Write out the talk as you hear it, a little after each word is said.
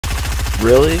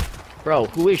Really? Bro,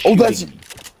 who is shooting? Oh, that's. Me?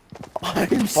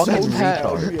 I'm so Fucking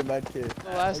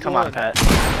retarded. Come on, Pat.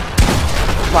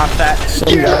 Come on, Pat.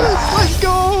 Let's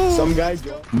go! Some guy.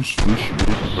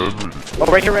 Oh,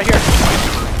 right here, right here.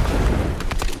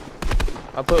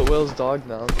 I put Will's dog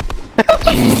down.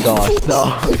 Oh gosh,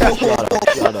 no. Shut up,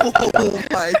 shut up. Oh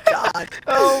my god.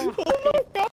 Oh.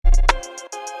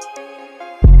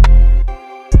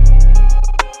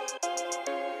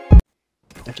 I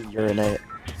have to urinate.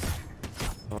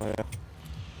 Oh yeah.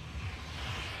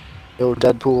 Yo,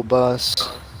 Deadpool bus.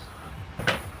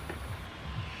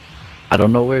 I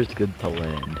don't know where it's good to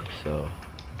land, so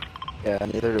Yeah,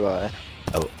 neither do I.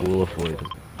 I will avoid it.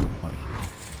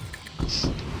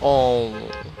 Oh,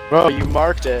 Bro, you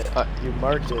marked it. You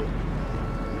marked it.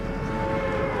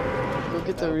 go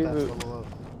get the reboot.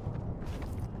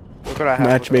 Look what I have.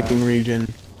 Matchmaking region.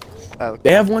 Oh,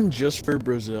 They have one just for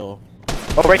Brazil.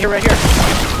 oh, right here, right here.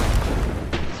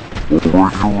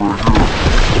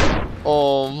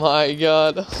 Oh my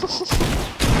god.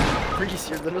 Reese,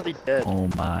 you're literally dead. Oh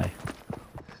my.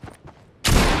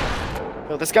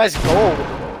 Yo, this guy's gold.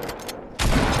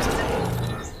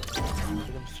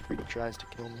 He tries to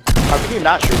kill me. How can you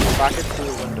not shoot the rocket through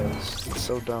the windows? It's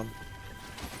so dumb.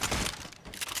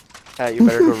 Pat, you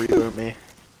better go reboot me.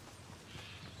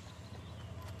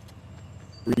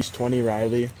 Reese 20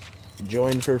 Riley.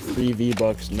 Join for free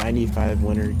V-Bucks 95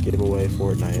 winner giveaway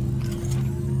Fortnite.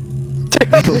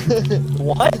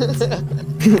 What?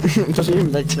 Doesn't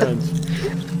even make sense.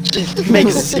 It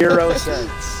makes 0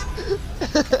 sense.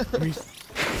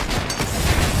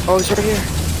 Oh, he's right here.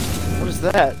 What is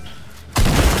that?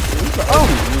 Oh!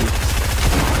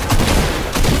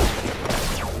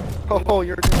 Oh,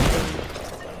 you're doing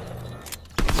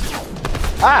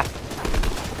Ah!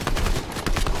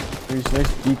 Reese,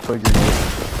 nice decoy grenade.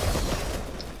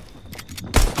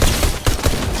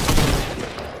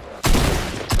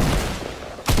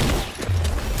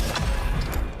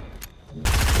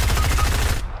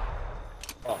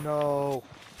 No.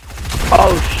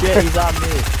 Oh shit, he's on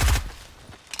me.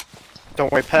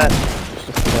 Don't worry, Pat.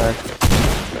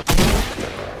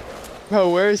 Bro,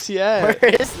 where is he at?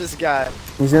 Where is this guy?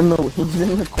 He's in the corn.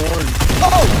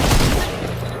 Oh!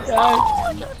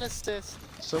 I got an assist.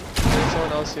 There's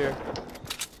someone else here.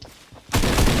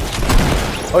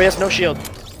 Oh, yes, no shield.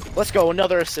 Let's go,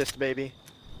 another assist, baby.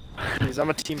 Please, I'm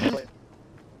a team player.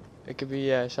 It could be,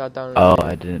 yeah, shot down. Oh,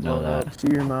 I didn't know that. See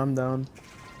your mom down.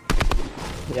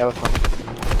 Yeah, with my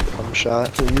shot.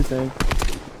 That's what you think.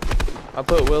 I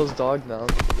put Will's dog down.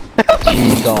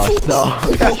 Oh gosh, no.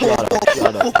 Shut up,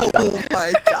 shut up. Oh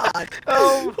my god.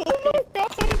 Oh my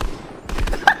god.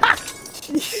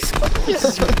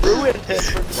 Jesus, ruined him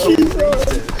for no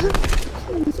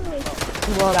reason.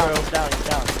 Come on, Down, bro. down,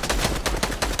 down.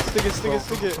 Stick it, stick it,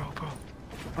 stick it. Oh,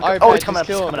 Alright, oh, Pat, it's coming up, just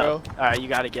it's kill him, coming bro. up. Alright, you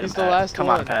gotta get He's him, the Pat. last Come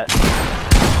one. on, Pat.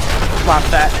 Come on,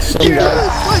 Pat.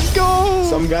 Let's go!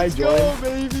 Some guy Let's go, joined.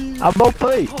 baby! I'm OP.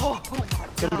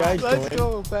 Some guy Let's joined.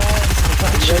 go, Pat!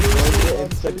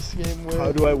 First game win.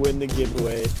 How do I win the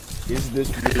giveaway? Is this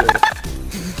real?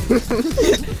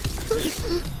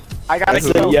 I gotta I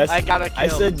said kill. yes. I gotta kill. I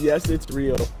said yes, it's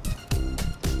real.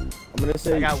 I'm gonna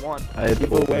say I got one. I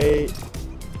giveaway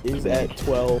is at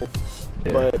 12,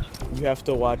 Yeah. but you have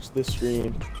to watch the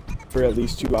stream for at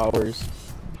least 2 hours.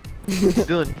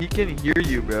 Dylan, he can hear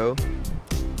you, bro.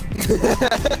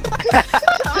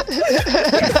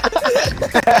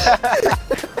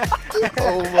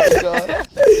 Oh my god.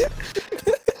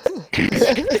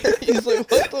 He's like,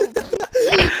 what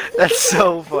the That's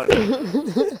so funny.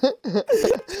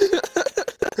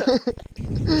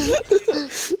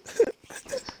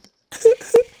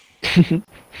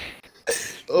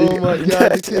 Oh my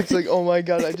god, the kid's like, oh my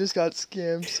god, I just got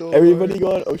scammed so Everybody hard.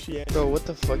 go on Oceania. Bro, what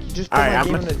the fuck? You just put Alright, my I'm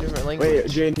game gonna- in a different language. Wait,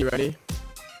 Jane, you ready?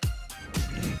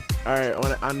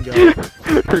 Alright, I'm going.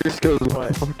 Chris goes,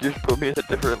 What? "Fuck, just put me in a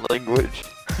different language."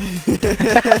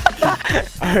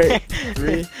 Alright,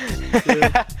 3,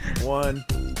 2, 1,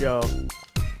 go.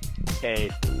 Okay,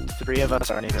 3 of us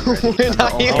aren't even ready. We're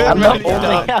not even I'm ready the only,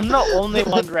 up. I'm the only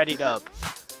one readied up.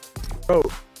 Bro,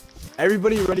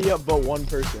 everybody ready up but one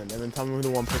person, and then tell me who the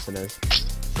one person is.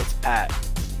 It's Pat.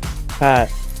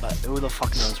 Pat. But who the fuck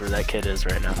knows where that kid is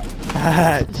right now?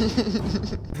 Pat.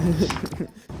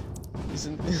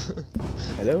 Isn't-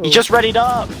 Hello. He just readied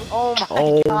up! Oh my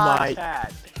Oh god, my-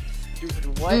 Pat.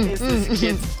 Dude, what is this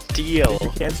kid's deal?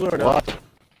 Cancel or not? What?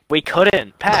 We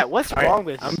couldn't. Pat, what's Alright, wrong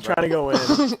with I'm you, trying to go in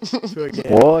to a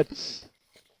game. What?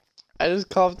 I just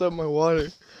coughed up my water.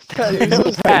 Pat,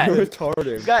 You're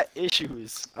retarded. you got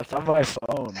issues. That's on my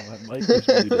phone. My mic is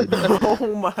muted.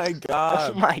 Oh my Oh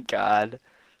god. my god.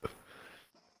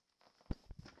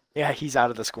 Yeah, he's out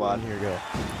of the squad. Here we go.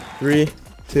 3,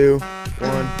 2,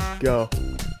 1, go.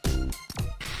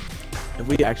 If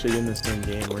we actually win this same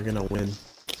game, we're gonna win.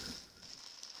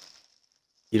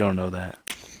 You don't know that.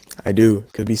 I do.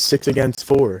 Could be 6 against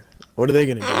 4. What are they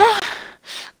gonna do?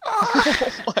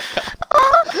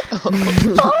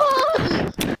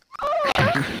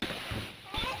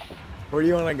 Where do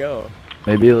you wanna go?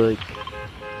 Maybe like.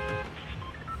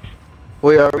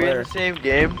 Wait, are we in Where? the same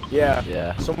game? Yeah.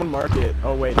 Yeah. Someone mark it.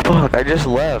 Oh wait. Fuck, I just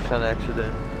left on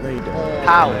accident. No, you didn't. Oh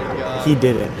How? my God. He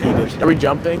didn't. He didn't. Are we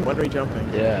jumping? When are we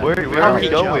jumping? Yeah. Where We are already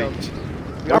we going? jumped.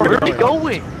 Where Where are we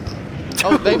going?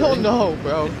 Oh, they don't know,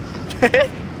 bro.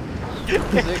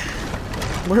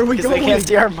 Where are we Because they going? can't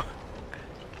see our.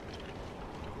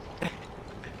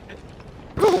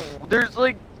 Bro, there's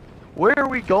like, where are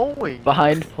we going?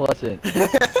 Behind Pleasant.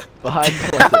 Behind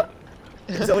Pleasant.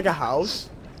 Is it like a house?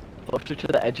 Closer to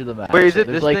the edge of the map. Wait, is it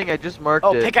There's this like, thing? I just marked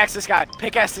Oh, it. pickaxe this guy.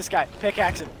 Pickaxe this guy.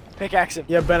 Pickaxe him. Pickaxe him.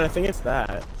 Yeah, Ben, I think it's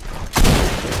that.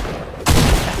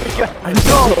 Go. I'm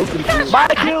so confused. My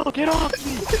kill. Get off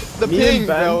me. The Me ping, and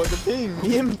Ben- bro. The ping.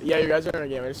 Me and yeah, you guys are in a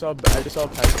game. I just saw a Pest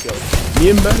kill. Me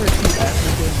and Ben are 2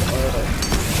 African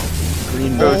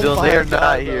green Bro, guys. Dylan, my they are God,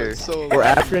 not bro, here. it's so We're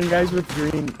African guys with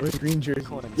green jerseys.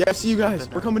 Yeah, see you guys.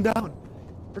 We're coming down.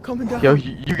 We're coming down. Yo,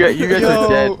 you guys Yo. are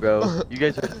dead, bro. You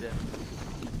guys are dead.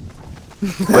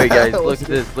 Wait, guys, look at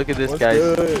this. Look at this, What's guys.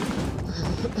 good?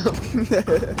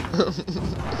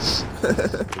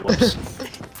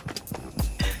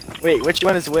 Wait, which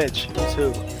one is which? Who's who?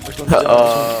 Which one's Dylan? Which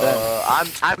one's Ben?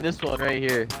 I'm this one right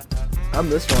here. I'm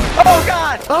this one. Oh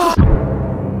God!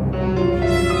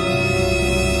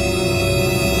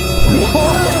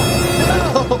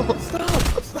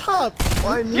 Stop!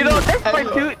 Why me? You know, that's my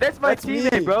dude. That's my That's me,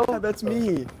 teammate, bro. Yeah, that's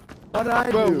me. What did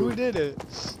I Bro, do? who did it?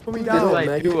 Put me That's down, my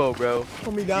Maggie. duo, bro.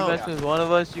 Put me You down. mess with one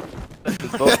of us, you mess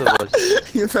with both of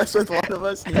us. You mess with one of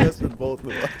us, you mess with both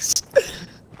of us.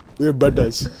 We're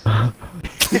brothers.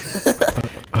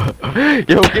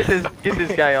 Yo, get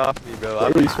this guy off me, bro.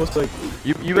 What are you supposed to like?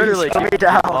 You better like Throw me get him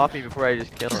down. off me before I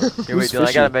just kill him. Here, wait, Who's Dylan,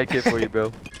 I got a fishy? med kit for you,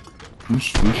 bro.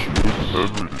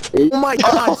 Oh my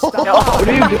God! Stop! what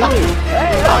are you doing?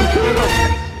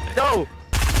 No!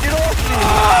 Get off me!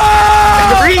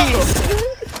 Freeze!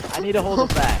 I need to hold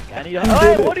it back. I need to. did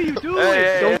Hey, it. what are you doing?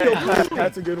 Hey, Don't kill hey, Pat.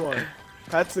 Pat's a good one.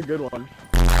 Pat's a good one.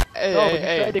 Hey, No, hey, he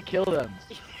tried hey. to kill them.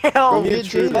 Hell, We need a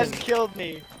truce. Ben killed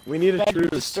me. We need a Ben, you truce.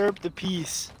 disturbed the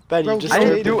peace. Ben, Bro, you I disturbed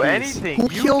didn't do the peace. anything. Who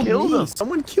You killed killed me? him.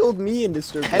 Someone killed me and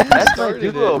disturbed me. Henry That's my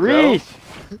started duo, it. bro. Reese!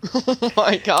 Oh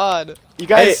my God. You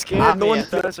guys Hey, scared I'm the me. one I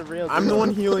thought it was a real I'm the duo.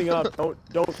 one healing up. Don't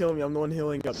kill me. I'm the one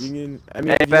healing up. You mean? I mean,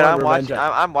 Hey, if you Ben, want I'm revenge,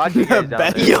 watching. I'm watching you guys down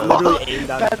Ben there. is literally aimed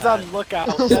on Ben's Pat. on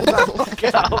lookout. Ben's on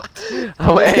lookout.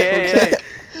 Oh, hey, hey, hey.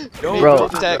 Don't Bro,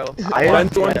 build it, Tech. bro. I I am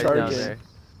want you one guys down target. there.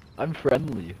 I'm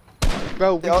friendly.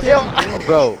 Bro, we Yo, can't.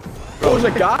 Bro, Oh, there's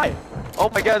a guy. Oh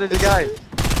my God, there's a guy.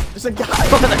 There's a guy.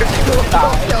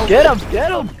 get him! Get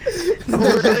him!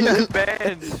 We're gonna get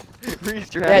banned.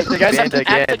 Reese, you're Yeah, hashtag you guys have banned to act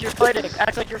again. like you're fighting.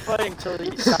 Act like you're fighting till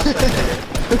you stop.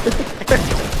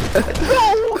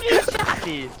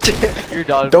 You're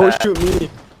done. Don't Pat. shoot me.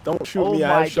 Don't shoot Oh me. I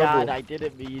my have shovel. God, I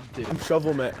didn't mean to. I'm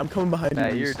shovel man. I'm coming behind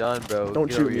Pat, you. you're Reese. done, bro. Don't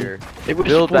Get shoot over me. here. It was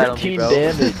Build that on me, 14 bro.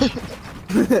 damage.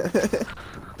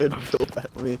 Good feel bad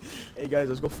for me. Hey guys,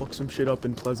 let's go fuck some shit up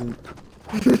in Pleasant.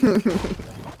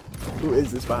 Who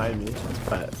is this behind me? It's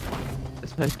Pat.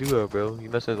 It's my duo, bro. You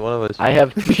mess with one of us. I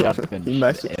have 2 shotguns. You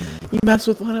mess with, you mess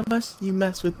with one of us, you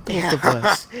mess with both of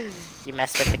us. You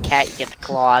mess with the cat, you get the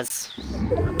claws.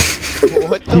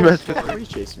 What You the? mess with. Why are you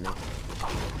chasing me?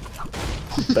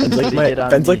 Ben's like Get on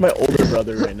Ben's like me. my older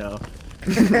brother right now.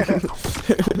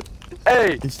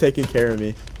 Hey! He's taking care of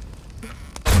me.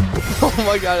 Oh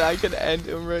my God, I could end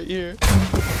him right here.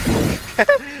 Bro,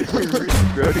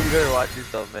 you better watch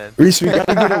yourself, man. Reese, we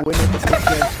gotta get a win with the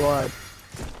 6-man squad.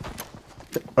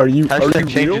 Are you Hashtag real?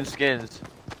 changing skins.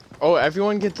 Oh,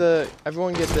 everyone get this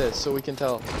so we can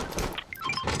tell.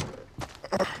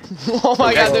 Oh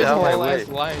my Okay, God, there's out no my last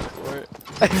way. line for it.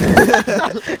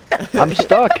 I'm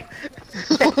stuck.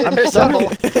 I'm stuck.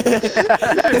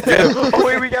 Oh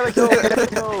wait, we gotta go. We gotta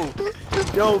go.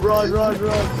 Yo, run.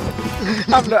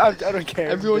 I don't care.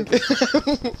 Everyone get.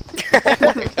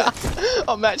 Oh my God.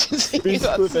 Imagine seeing Please you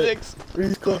on clip it. 6.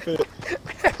 Reese, clip it.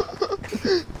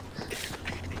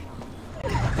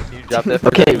 You drop that for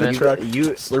Okay, me, man. Truck.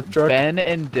 you, Slurp truck. Ben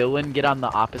and Dylan get on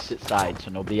the opposite side so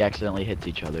nobody accidentally hits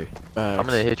each other. I'm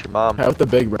gonna hit your mom. Pat with the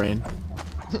big brain.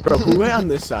 Bro, who went on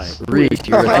this side? Reese,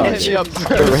 you're I hit you retarded. up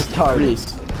You're first. retarded.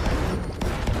 Reese.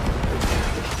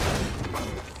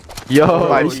 Yo,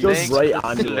 Oh, he goes thanks right for the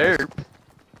onto us. slurp.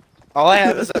 All I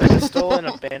have is a pistol and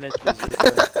a bandage.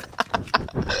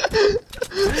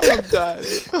 I'm dying.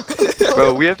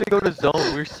 Bro, we have to go to zone.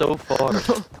 We're so far.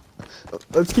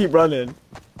 Let's keep running.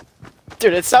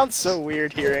 Dude, it sounds so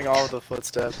weird hearing all the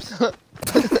footsteps.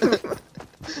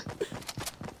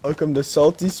 Welcome to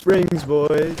Salty Springs,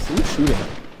 boys. Who's shooting?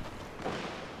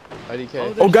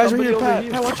 IDK. Oh, guys, right here, Pat.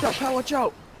 Pat, watch out. Pat, watch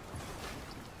out.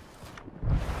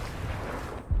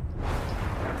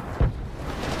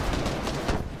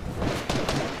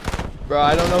 Bro,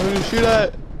 I don't know who to shoot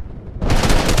at.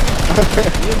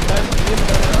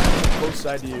 Both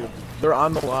side of you. They're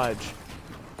on the lodge.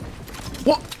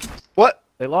 What?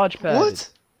 They launch pad.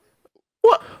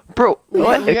 What? Bro,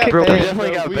 what? We got Bro, we banned,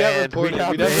 definitely got we banned. got We reported.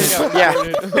 got We definitely banned. got Yeah,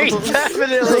 reported. we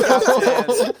definitely got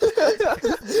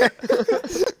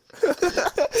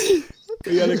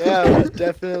banned. Yeah, we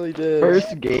definitely did.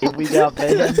 First game we got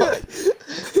banned.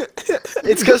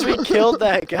 It's because we killed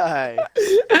that guy.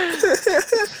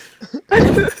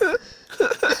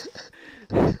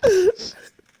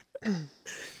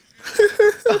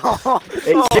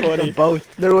 It kicked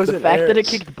both. There was The an fact error. that it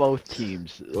kicked both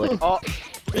teams. Like, Oh,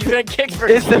 you gonna kick for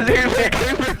It's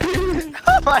the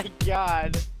Oh my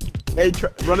god. Hey,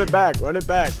 run it back. Run it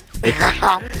back.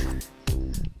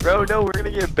 Bro, no, we're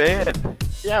gonna get banned.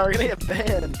 Yeah, we're gonna get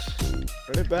banned.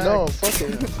 Run it back. No, fuck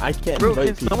it. I can't Bro, invite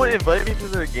can people. someone invite me to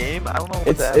their game? I don't know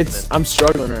what's happening. It's. I'm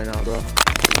struggling right now, bro.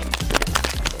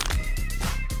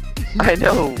 I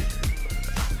know.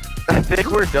 I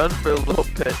think we're done for a little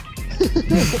bit.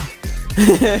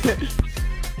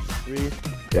 3,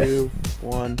 2,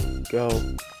 1, go.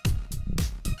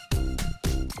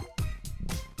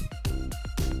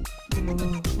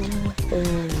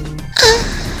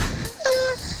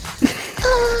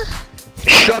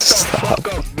 Shut the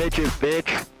fuck up,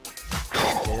 bitch.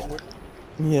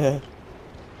 Yeah.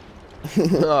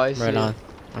 Oh, I see. Right on.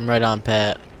 I'm right on,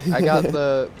 Pat. I got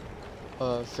the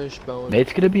fish bone.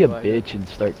 Nate's gonna be a Right. bitch and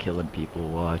start killing people.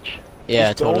 Watch. Yeah,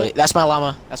 Just don't- totally. That's my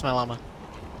llama. That's my llama.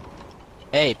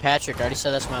 Hey, Patrick, I already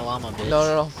said that's my llama, bitch. No,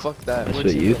 no, no, fuck that. That's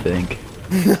What'd what you think.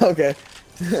 Okay.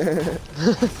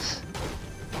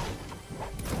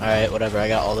 Alright, whatever. I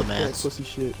got all the Yeah, mats. pussy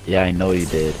shit. Yeah, I know you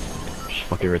did. Just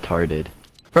fucking retarded.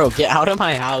 Bro, get out of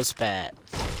my house, Pat.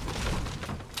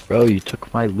 Bro, you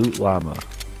took my loot llama.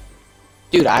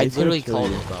 Dude, I He's gonna literally kill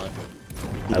called you. it, bud.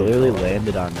 I literally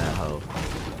landed on that hoe.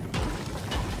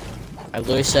 I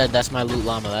literally said that's my loot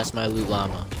llama. That's my loot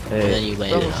llama. And then Hey, you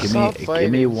landed Bro, on it. stop give me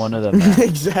fighting. one of the mats.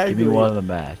 Exactly. Give me one of the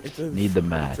mats. It's a- Need the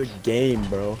mats. It's a game,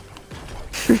 bro.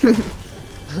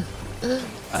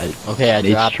 Okay, I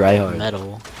Nate's dropped tryhard.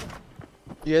 metal.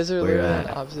 You guys are Where literally on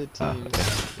at? opposite Oh,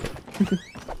 teams.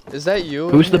 Is that you?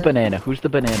 Who's in the here? banana? Who's the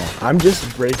banana? I'm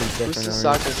just breaking stuff Who's right the now.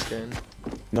 soccer skin?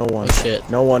 No one. Oh shit.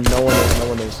 No one. No one is. No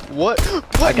one is. What? I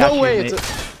What? got No you, way! Nate. It's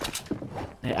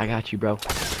a Hey, I got you, bro.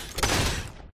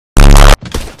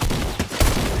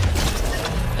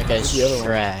 That guy's Who's the other one?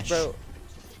 trash. bro.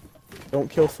 Don't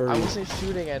kill furry. I wasn't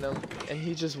shooting at him, and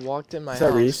he just walked in my Is that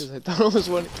house Reese? because I thought it was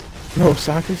one. No,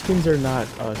 soccer skins are not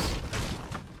us.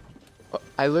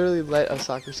 I literally let a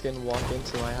soccer skin walk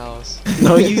into my house.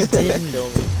 No, you and didn't. kill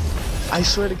me. I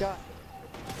swear to God.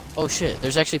 Oh shit,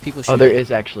 there's actually people shooting. Oh, there is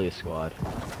actually a squad.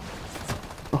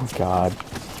 Oh God.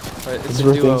 Alright, it's This a is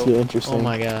where things duo. get interesting. Oh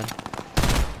my god.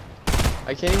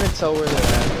 I can't even tell where they're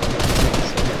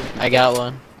at. I got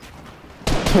one.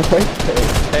 Right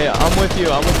there. Hey, I'm with you.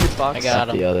 I'm with you, Fox. I got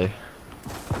Not the him.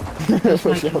 other.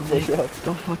 Push up, push up.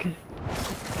 Don't fucking.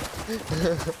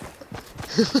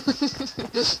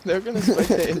 They're gonna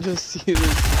spectate and just see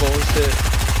this bullshit.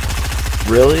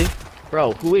 Really?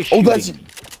 Bro, who is Oh, shooting? that's- me?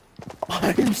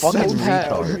 I'm so Fucking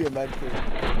sad. retard. Give me a med kit.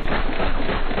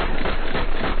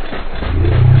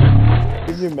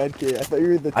 Give me a med kit. I thought you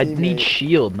were the I teammate. need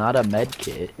shield, not a med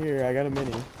kit. Here, I got a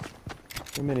mini.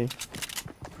 A mini.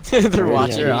 They're Yeah,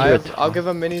 watching. Here, yeah. I'll give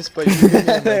them minis, but you give me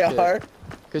a They med are. kit.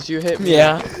 Cause you hit me.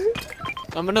 Yeah.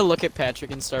 I'm gonna look at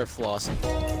Patrick and start flossing.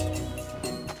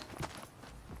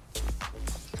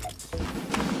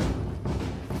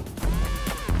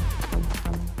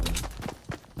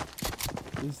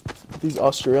 These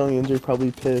Australians are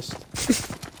probably pissed.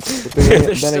 But then,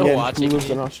 They're still again, watching who lives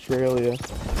me. in Australia?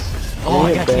 Oh, I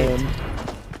They got get kicked. banned.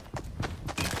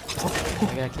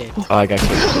 I got kicked. Oh, I got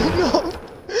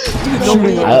kicked. Dude, no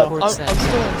way. reports I'm that.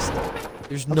 still in.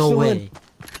 There's I'm no still way. in.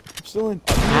 I'm still in. Me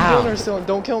and How? Dylan are still in.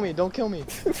 Don't kill me. Don't kill me.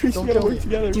 We Don't gotta kill work me.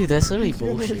 together. Dude, that's literally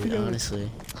Together, bullshit, together. honestly.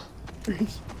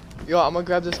 Yo, I'm gonna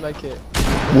grab this med kit.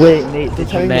 Wait, Nate, did you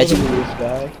Tell me Imagine- what to do, this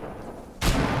guy.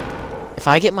 If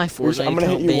I get my Here's- Fortnite I'm gonna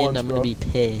hit account you banned, once, I'm bro. gonna be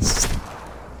pissed.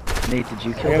 Nate, did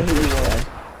you I kill gotta the hit you first once.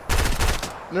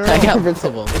 guy? No, I got Different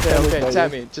multiple. Okay,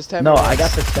 tap me. Just tap me. No, I once.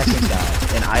 got the second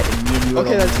guy, and me and you. were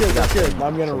Okay, the that's only good, ones that's who got good. them. Now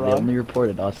I'm gonna So run. They only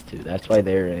reported us two. That's why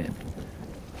they're in.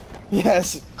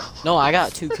 Yes. No, I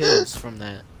got 2 kills from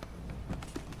that.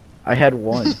 I had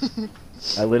one.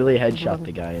 I literally headshot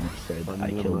the guy and said I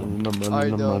killed him.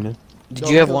 Alright, no. Did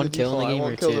Don't you have kill 1 the kill in the default, I game or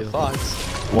won't kill the 2? fox.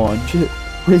 One.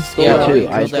 Reese, Yeah, no, no, two. you I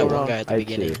killed had that two. one guy at the I had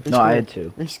beginning. two. No, I had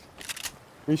two.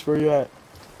 Reese, where you at?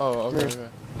 Oh, okay, okay.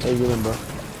 Hey, get in, bro.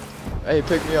 Hey,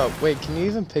 pick me up. Wait, can you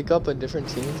even pick up a different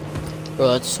team? Bro,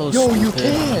 that's so Yo, stupid, you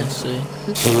can! honestly.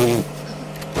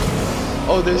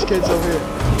 Oh, there's kids over here.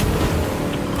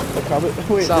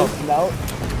 Wait, South. this now?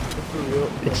 For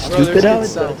real? It's Bro, there's stupid how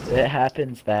kids south. it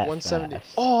happens that 170. fast.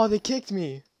 Oh, they kicked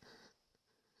me.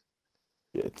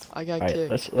 Shit. I got Alright,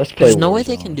 kicked. let's play There's no way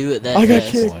they Warzone. can do it that I got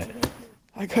fast. kicked.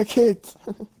 I got kicked.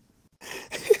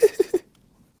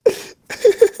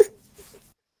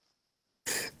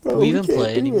 Bro, Do we even can't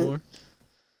play do it. anymore?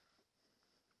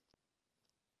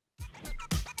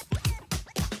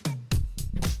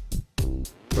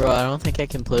 Bro, I don't think I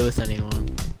can play with anyone.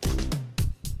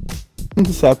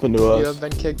 This happened to You us. have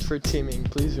been kicked for teaming.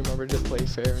 Please remember to play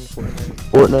fair in Fortnite.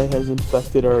 Fortnite has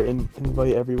infected our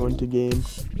invite everyone to game.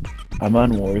 I'm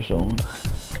on Warzone.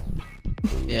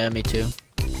 Yeah, me too.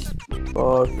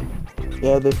 Fuck.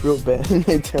 Yeah, they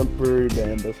temporary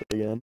banned us again.